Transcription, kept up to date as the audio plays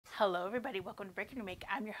Hello everybody, welcome to Break Remake.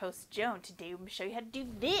 I'm your host Joan. Today I'm going to show you how to do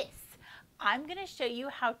this. I'm going to show you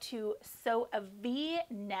how to sew a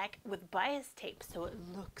V-neck with bias tape so it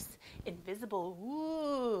looks invisible.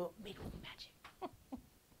 Ooh, made with magic.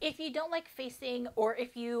 If you don't like facing, or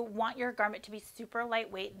if you want your garment to be super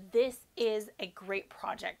lightweight, this is a great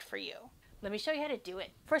project for you. Let me show you how to do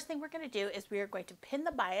it. First thing we're going to do is we are going to pin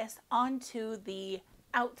the bias onto the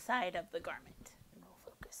outside of the garment.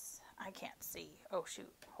 I can't see. Oh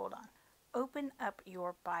shoot, hold on. Open up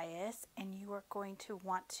your bias and you are going to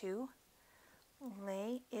want to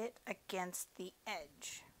lay it against the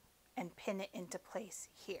edge and pin it into place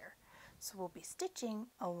here. So we'll be stitching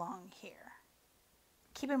along here.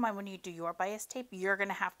 Keep in mind when you do your bias tape, you're going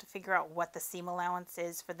to have to figure out what the seam allowance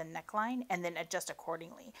is for the neckline and then adjust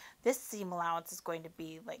accordingly. This seam allowance is going to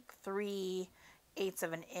be like 3/8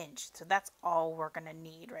 of an inch. So that's all we're going to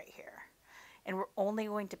need right here. And we're only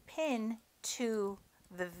going to pin to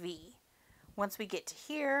the V. Once we get to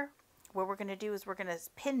here, what we're going to do is we're going to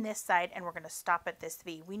pin this side and we're going to stop at this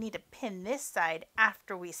V. We need to pin this side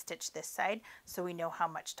after we stitch this side so we know how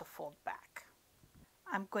much to fold back.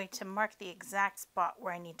 I'm going to mark the exact spot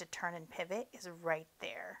where I need to turn and pivot is right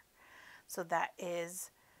there. So that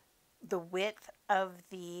is the width of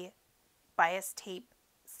the bias tape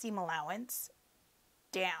seam allowance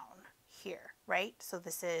down here, right? So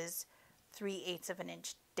this is 3/8 of an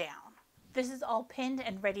inch down. This is all pinned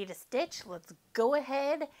and ready to stitch. Let's go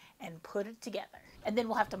ahead and put it together. And then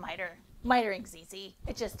we'll have to miter. Mitering's easy.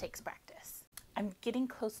 It just takes practice. I'm getting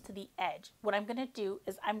close to the edge. What I'm going to do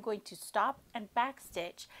is I'm going to stop and back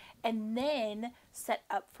stitch and then set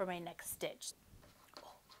up for my next stitch.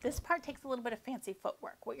 This part takes a little bit of fancy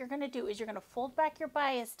footwork. What you're going to do is you're going to fold back your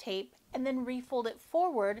bias tape and then refold it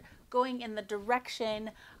forward, going in the direction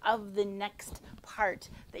of the next part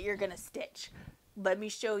that you're going to stitch. Let me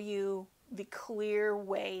show you the clear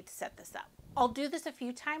way to set this up. I'll do this a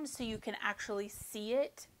few times so you can actually see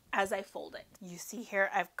it as I fold it. You see here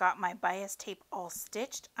I've got my bias tape all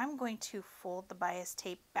stitched. I'm going to fold the bias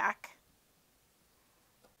tape back.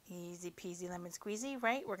 Easy peasy lemon squeezy,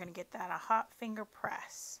 right? We're going to get that a hot finger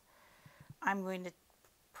press. I'm going to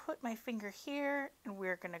put my finger here and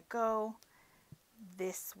we're going to go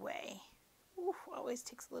this way. Ooh, always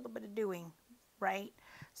takes a little bit of doing, right?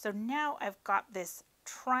 So now I've got this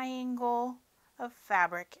triangle of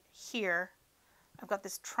fabric here. I've got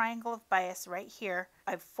this triangle of bias right here.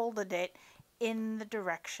 I've folded it in the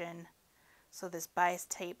direction so this bias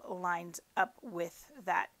tape lines up with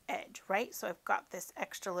that edge, right? So I've got this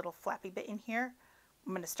extra little flappy bit in here.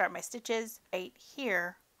 I'm going to start my stitches right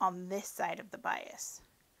here on this side of the bias.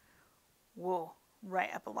 Whoa,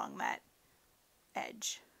 right up along that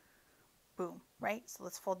edge. Boom, right? So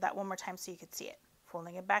let's fold that one more time so you can see it.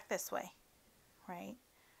 Folding it back this way, right?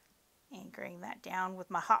 Anchoring that down with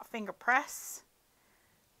my hot finger press.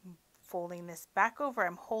 Folding this back over.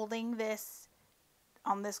 I'm holding this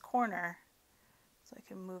on this corner so I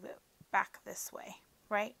can move it back this way,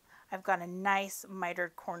 right? I've got a nice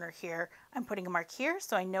mitered corner here. I'm putting a mark here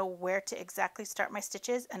so I know where to exactly start my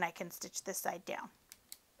stitches and I can stitch this side down.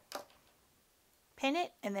 Pin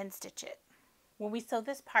it and then stitch it. When we sew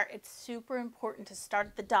this part, it's super important to start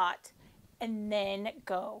at the dot and then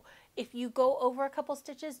go. If you go over a couple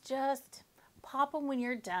stitches, just pop them when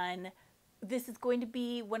you're done. This is going to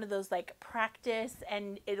be one of those like practice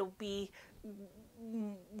and it'll be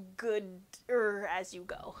gooder as you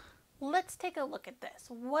go. Let's take a look at this.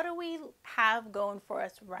 What do we have going for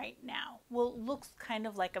us right now? Well, it looks kind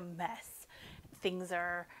of like a mess. Things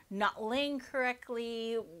are not laying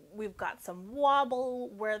correctly. We've got some wobble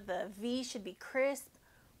where the V should be crisp.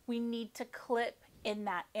 We need to clip in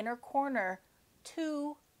that inner corner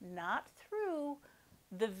to, not through,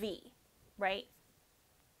 the V, right?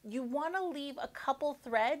 You want to leave a couple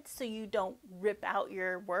threads so you don't rip out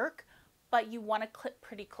your work, but you want to clip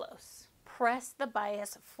pretty close. Press the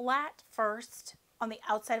bias flat first on the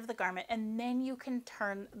outside of the garment and then you can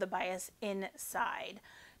turn the bias inside.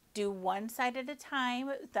 Do one side at a time,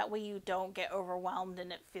 that way you don't get overwhelmed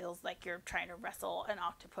and it feels like you're trying to wrestle an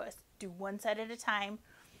octopus. Do one side at a time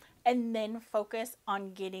and then focus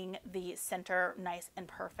on getting the center nice and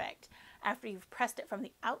perfect. After you've pressed it from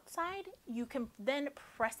the outside, you can then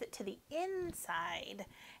press it to the inside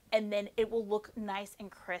and then it will look nice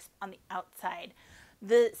and crisp on the outside.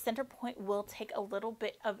 The center point will take a little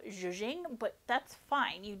bit of zhuzhing, but that's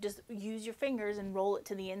fine. You just use your fingers and roll it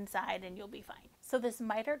to the inside and you'll be fine. So this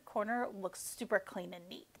mitered corner looks super clean and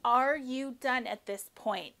neat. Are you done at this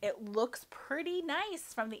point? It looks pretty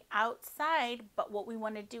nice from the outside, but what we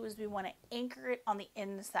want to do is we want to anchor it on the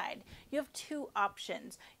inside. You have two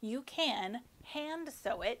options. You can hand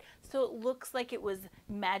sew it so it looks like it was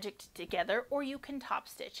magicked together, or you can top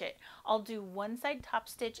stitch it. I'll do one side top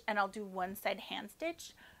stitch and I'll do one side hand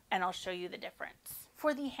stitch, and I'll show you the difference.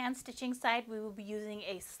 For the hand stitching side, we will be using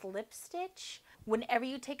a slip stitch. Whenever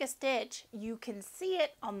you take a stitch, you can see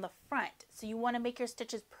it on the front. So you want to make your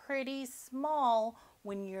stitches pretty small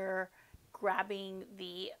when you're grabbing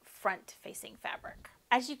the front facing fabric.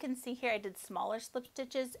 As you can see here, I did smaller slip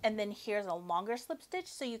stitches, and then here's a longer slip stitch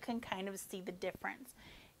so you can kind of see the difference.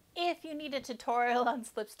 If you need a tutorial on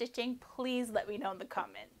slip stitching, please let me know in the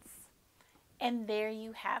comments. And there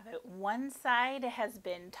you have it. One side has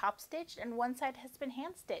been top stitched and one side has been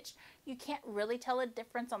hand stitched. You can't really tell a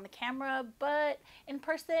difference on the camera, but in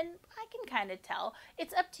person, I can kind of tell.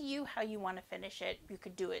 It's up to you how you want to finish it. You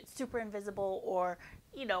could do it super invisible or,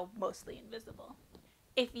 you know, mostly invisible.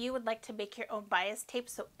 If you would like to make your own bias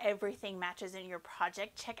tape so everything matches in your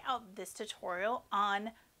project, check out this tutorial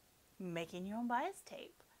on making your own bias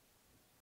tape.